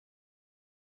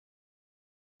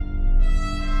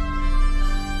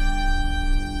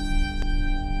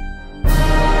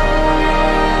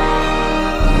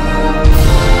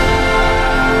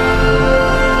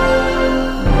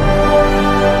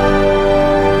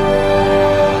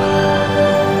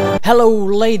Hello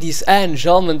ladies and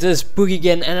gentlemen, this is Pookie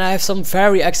again, and I have some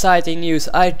very exciting news.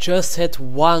 I just hit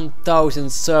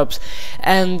 1000 subs,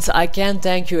 and I can't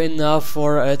thank you enough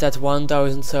for that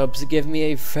 1000 subs. It gives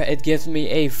me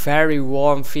a very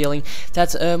warm feeling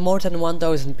that more than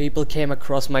 1000 people came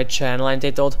across my channel and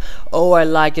they thought, oh, I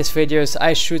like his videos,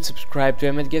 I should subscribe to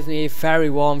him. It gives me a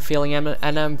very warm feeling,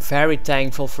 and I'm very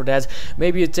thankful for that.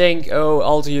 Maybe you think, oh,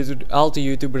 all the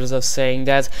YouTubers are saying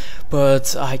that,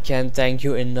 but I can't thank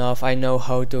you enough. I know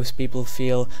how those people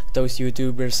feel, those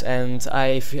YouTubers, and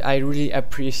I really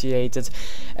appreciate it.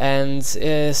 And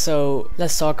so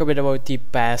let's talk a bit about the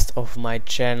past of my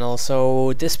channel.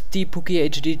 So this Pookie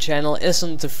HD channel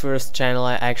isn't the first channel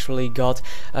I actually got.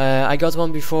 I got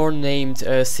one before named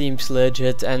Seems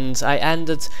Legit, and I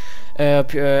ended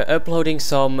uploading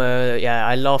some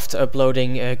I loved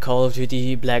uploading Call of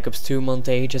Duty Black Ops 2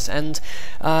 montages, and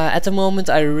at the moment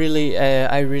I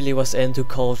really was into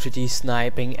Call of Duty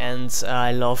sniping, and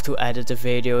I love to edit the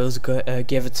videos,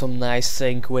 give it some nice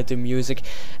sync with the music.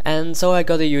 And so I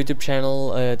got a YouTube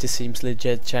channel, the Seems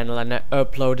Legit channel, and I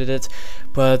uploaded it,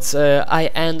 but I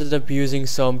ended up using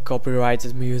some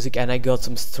copyrighted music and I got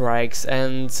some strikes,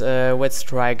 and with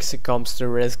strikes comes the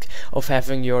risk of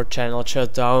having your channel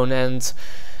shut down. And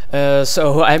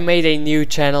so I made a new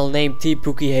channel named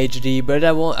Pookie HD, but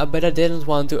I didn't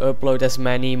want to upload as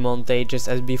many montages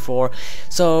as before.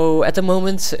 So at the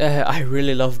moment I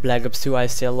really love Black Ops 2, I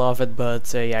still love it,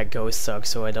 but yeah, Ghost sucks,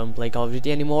 so I don't play Call of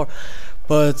Duty anymore.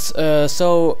 But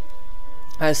so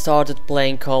I started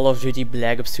playing Call of Duty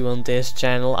Black Ops 2 on this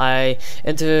channel. And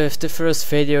the first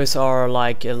videos are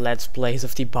like let's plays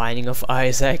of the Binding of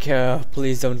Isaac.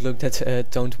 Please don't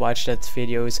watch that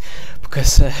videos,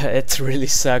 because it really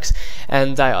sucks.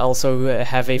 And I also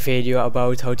have a video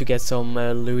about how to get some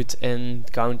loot in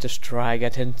Counter-Strike. I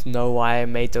didn't know why I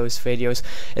made those videos.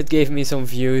 It gave me some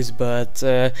views, but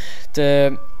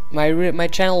my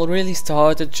channel really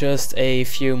started just a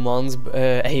month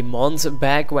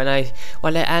back when I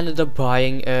ended up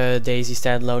buying Daisy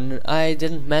standalone. I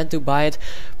didn't meant to buy it,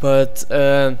 but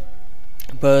I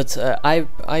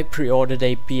pre-ordered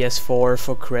a PS4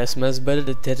 for Christmas, but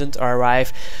it didn't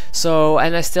arrive. So,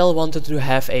 and I still wanted to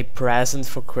have a present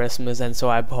for Christmas, and so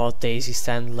I bought Daisy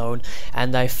standalone,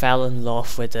 and I fell in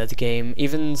love with that game.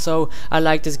 Even so, I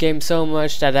like this game so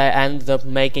much that I ended up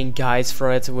making guides for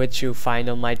it, which you find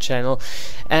on my channel.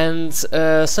 And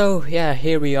so yeah,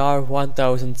 here we are,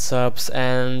 1000 subs.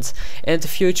 And in the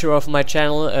future of my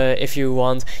channel, if you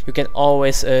want, you can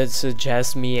always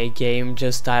suggest me a game.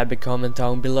 Just type a comment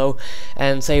down below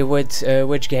and say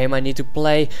which game I need to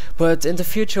play. But in the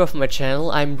future of my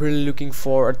channel, I'm really looking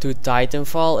forward to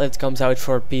Titanfall. It comes out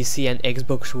for PC and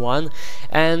Xbox One,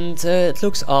 and it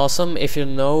looks awesome. If you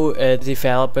know,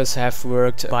 developers have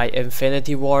worked by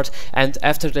Infinity Ward, and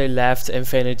after they left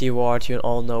Infinity Ward, you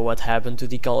all know what happened to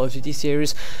the Call of Duty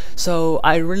series. So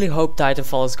I really hope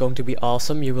Titanfall is going to be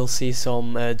awesome. You will see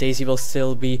some Daisy will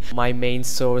still be my main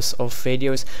source of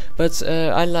videos, but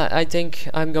I think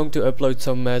I'm going to upload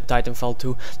some Titanfall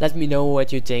 2. Let me know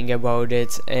what you think about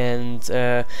it. And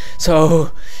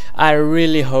so I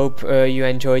really hope you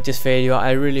enjoyed this video.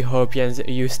 I really hope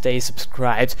you stay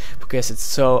subscribed, because it's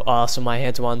so awesome. I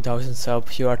hit 1000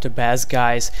 subs. You are the best,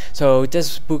 guys. So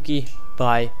this is Pookie.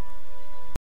 Bye.